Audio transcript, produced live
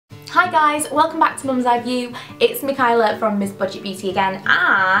Hi guys, welcome back to Mum's Eye View. It's Mikhila from Miss Budget Beauty again,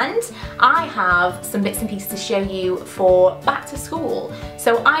 and I have some bits and pieces to show you for back to school.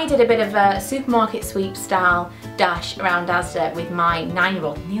 So I did a bit of a supermarket sweep style dash around ASDA with my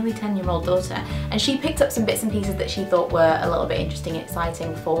 9-year-old, nearly 10-year-old daughter, and she picked up some bits and pieces that she thought were a little bit interesting and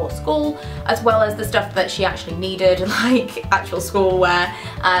exciting for school, as well as the stuff that she actually needed, like actual school wear.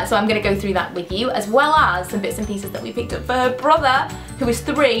 So I'm going to go through that with you, as well as some bits and pieces that we picked up for her brother, who is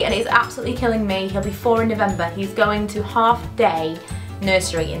 3 and is absolutely killing me. He'll be 4 in November. He's going to half-day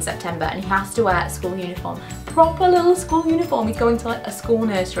nursery in September and he has to wear a school uniform. Proper little school uniform. He's going to like a school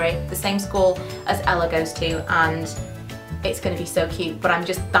nursery, the same school as Ella goes to, and it's going to be so cute, but I'm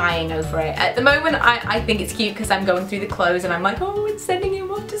just dying over it. At the moment I think it's cute because I'm going through the clothes and I'm like, oh, it's sending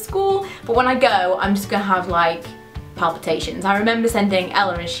him off to school. But when I go, I'm just going to have like palpitations. I remember sending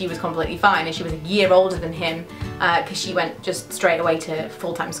Ella and she was completely fine, and she was a year older than him because she went just straight away to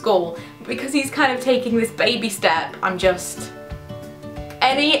full-time school. Because he's kind of taking this baby step, I'm just...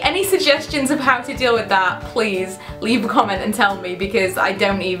 Any suggestions of how to deal with that, please leave a comment and tell me, because I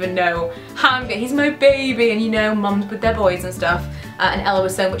don't even know how I'm going. He's my baby, and you know, mums with their boys and stuff. And Ella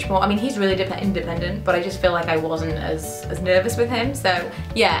was so much more, I mean, he's really independent, but I just feel like I wasn't as nervous with him. So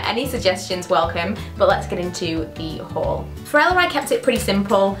yeah, any suggestions welcome, but let's get into the haul. For Ella, I kept it pretty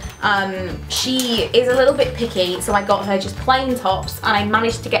simple. She is a little bit picky, so I got her just plain tops, and I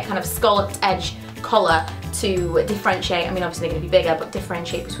managed to get kind of scalloped edge collar to differentiate. I mean, obviously they're going to be bigger, but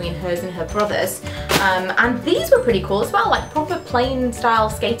differentiate between hers and her brother's. And these were pretty cool as well, like proper plain style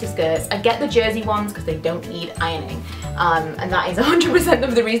skater skirts. I get the jersey ones because they don't need ironing, and that is 100%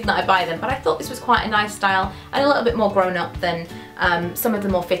 of the reason that I buy them, but I thought this was quite a nice style and a little bit more grown up than some of the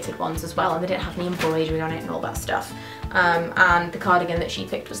more fitted ones as well, and they didn't have any embroidery on it and all that stuff. And the cardigan that she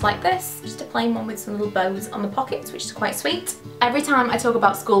picked was like this, just a plain one with some little bows on the pockets, which is quite sweet. Every time I talk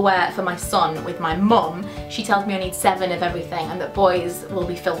about school wear for my son with my mum, she tells me I need 7 of everything and that boys will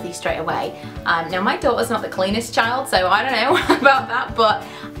be filthy straight away. Now my daughter's not the cleanest child, so I don't know about that, but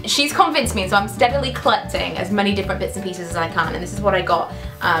she's convinced me, so I'm steadily collecting as many different bits and pieces as I can, and this is what I got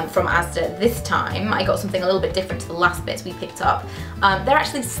from ASDA this time. I got something a little bit different to the last bits we picked up. They're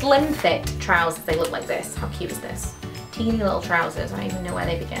actually slim fit trousers. They look like this. How cute is this? Teeny little trousers. I don't even know where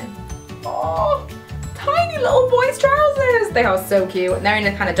they begin. Oh, tiny little boys' trousers. They are so cute. And they're in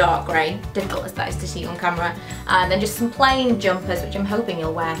a kind of dark grey. Difficult as that is to see on camera. And then just some plain jumpers, which I'm hoping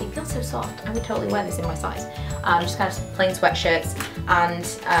you'll wear. They feel so soft. I would totally wear this in my size. Just kind of plain sweatshirts. And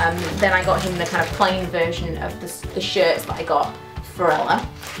then I got him the kind of plain version of the shirts that I got for Ella.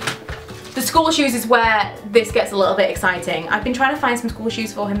 The school shoes is where this gets a little bit exciting. I've been trying to find some school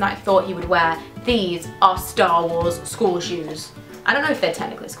shoes for him that I thought he would wear. These are Star Wars school shoes. I don't know if they're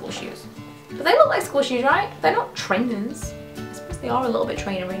technically school shoes, but they look like school shoes, right? They're not trainers. I suppose they are a little bit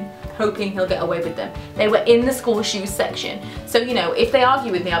trainery. Hoping he'll get away with them. They were in the school shoes section. So, you know, if they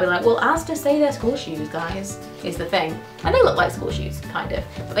argue with me, I'll be like, well, ASDA say they're school shoes, guys, is the thing. And they look like school shoes, kind of.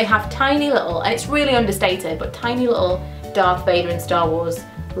 But they have tiny little, and it's really understated, but tiny little Darth Vader and Star Wars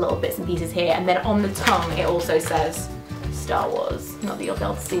little bits and pieces here, and then on the tongue it also says Star Wars. Not that you'll be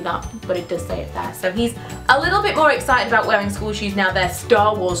able to see that, but it does say it there. So he's a little bit more excited about wearing school shoes now they're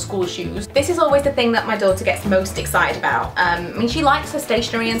Star Wars school shoes. This is always the thing that my daughter gets most excited about. I mean, she likes her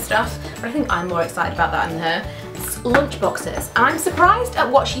stationery and stuff, but I think I'm more excited about that than her. It's lunch boxes. I'm surprised at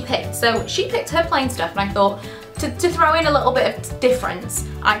what she picked. So she picked her plain stuff, and I thought, to throw in a little bit of difference,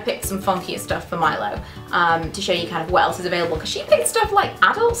 I picked some funkier stuff for Milo to show you kind of what else is available, because she picked stuff like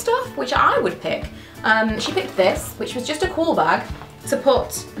adult stuff, which I would pick. She picked this, which was just a cool bag to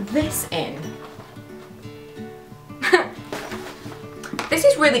put this in. This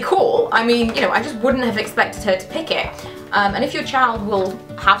is really cool. I mean, you know, I just wouldn't have expected her to pick it. And if your child will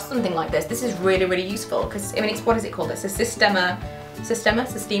have something like this is really, really useful, because, I mean, it's, what is it called? It's a Systema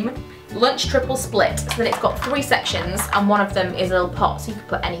lunch triple split, so that it's got 3 sections, and one of them is a little pot, so you can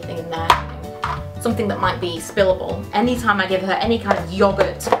put anything in there, something that might be spillable. Anytime I give her any kind of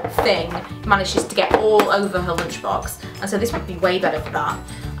yogurt thing, it manages to get all over her lunchbox, and so this would be way better for that.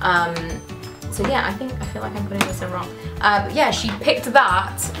 So yeah, I feel like I'm putting this in wrong. But yeah, she picked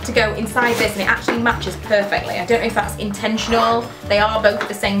that to go inside this, and it actually matches perfectly. I don't know if that's intentional. They are both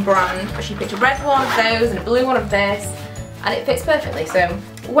the same brand, but she picked a red one of those and a blue one of this, and it fits perfectly. So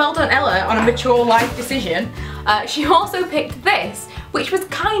well done, Ella, on a mature life decision. She also picked this, which was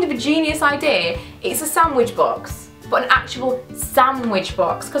kind of a genius idea. It's a sandwich box, but an actual sandwich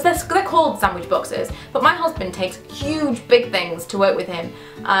box, because they're called sandwich boxes, but my husband takes huge big things to work with him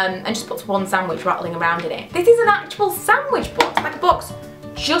and just puts one sandwich rattling around in it. This is an actual sandwich box, like a box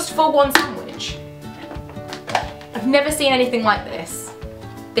just for one sandwich. I've never seen anything like this.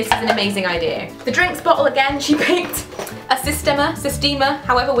 this is an amazing idea. The drinks bottle, again, she picked a Sistema,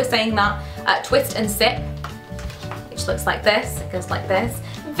 however we're saying that, twist and sip, which looks like this, it goes like this.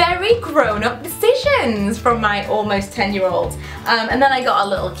 Very grown-up decisions from my almost 10-year-old. And then I got a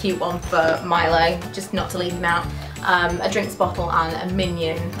little cute one for Milo, just not to leave him out. A drinks bottle and a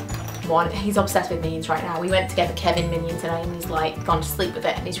Minion one. He's obsessed with Minions right now. We went to get the Kevin Minion today and he's like gone to sleep with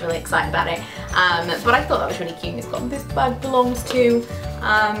it and he's really excited about it. But I thought that was really cute. It's got this bag belongs to.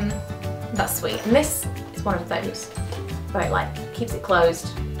 That's sweet. And this is one of those where it like keeps it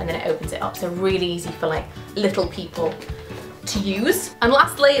closed and then it opens it up. So really easy for like little people to use. And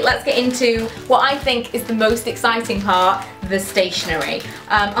lastly, let's get into what I think is the most exciting part, the stationery.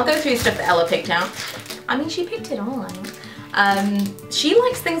 I'll go through the stuff that Ella picked out. I mean, she picked it all out. She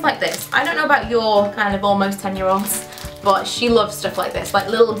likes things like this. I don't know about your kind of almost 10-year-olds, but she loves stuff like this, like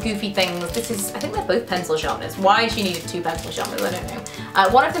little goofy things. This is, I think they're both pencil sharpeners. Why she needed 2 pencil sharpeners, I don't know.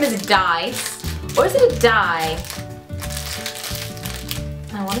 One of them is a dice, or is it a die?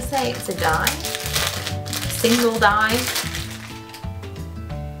 I want to say it's a die. Single die.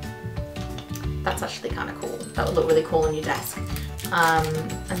 That's actually kind of cool. That would look really cool on your desk.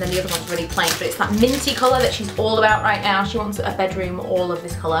 And then the other one's really plain, but it's that minty colour that she's all about right now. She wants a bedroom all of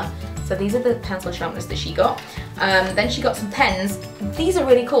this colour. So these are the pencil sharpeners that she got. Then she got some pens. These are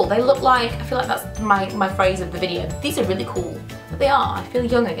really cool. They look like, I feel like that's my phrase of the video. These are really cool. But they are. I feel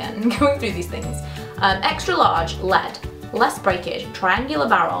young again going through these things. Extra large lead, less breakage, triangular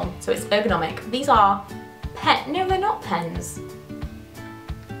barrel, so it's ergonomic. These are no, they're not pens.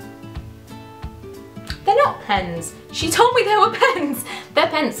 They're not pens. She told me they were pens. They're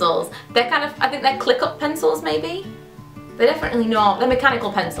pencils. They're kind of, I think they're click-up pencils maybe? They're definitely not. They're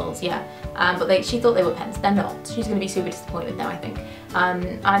mechanical pencils, yeah. But she thought they were pens. They're not. She's going to be super disappointed now, I think.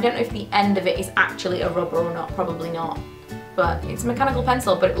 And I don't know if the end of it is actually a rubber or not. Probably not. But it's a mechanical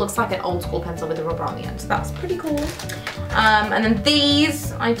pencil, but it looks like an old school pencil with a rubber on the end. So that's pretty cool. And then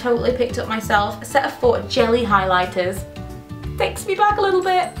these, I totally picked up myself. A set of 4 jelly highlighters. Takes me back a little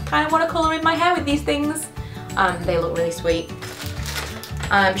bit. Kind of want to colour in my hair with these things. They look really sweet.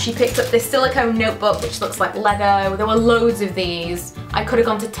 She picked up this silicone notebook which looks like Lego. There were loads of these. I could have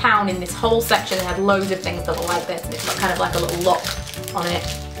gone to town in this whole section. They had loads of things that were like this and it's got kind of like a little lock on it.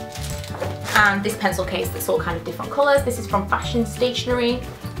 And this pencil case that's all kind of different colours. This is from Fashion Stationery.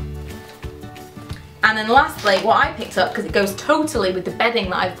 And then lastly, what I picked up, because it goes totally with the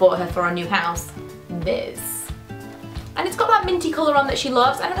bedding that I've bought her for our new house, this. And it's got that minty colour on that she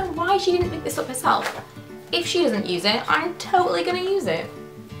loves. I don't know why she didn't pick this up herself. If she doesn't use it, I'm totally going to use it.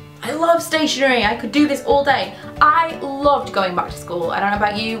 I love stationery. I could do this all day. I loved going back to school. I don't know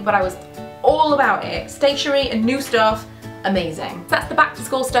about you, but I was all about it. Stationery and new stuff, amazing. So that's the back to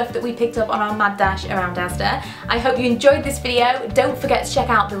school stuff that we picked up on our mad dash around ASDA. I hope you enjoyed this video. Don't forget to check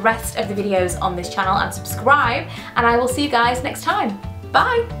out the rest of the videos on this channel and subscribe. And I will see you guys next time.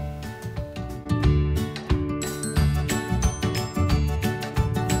 Bye!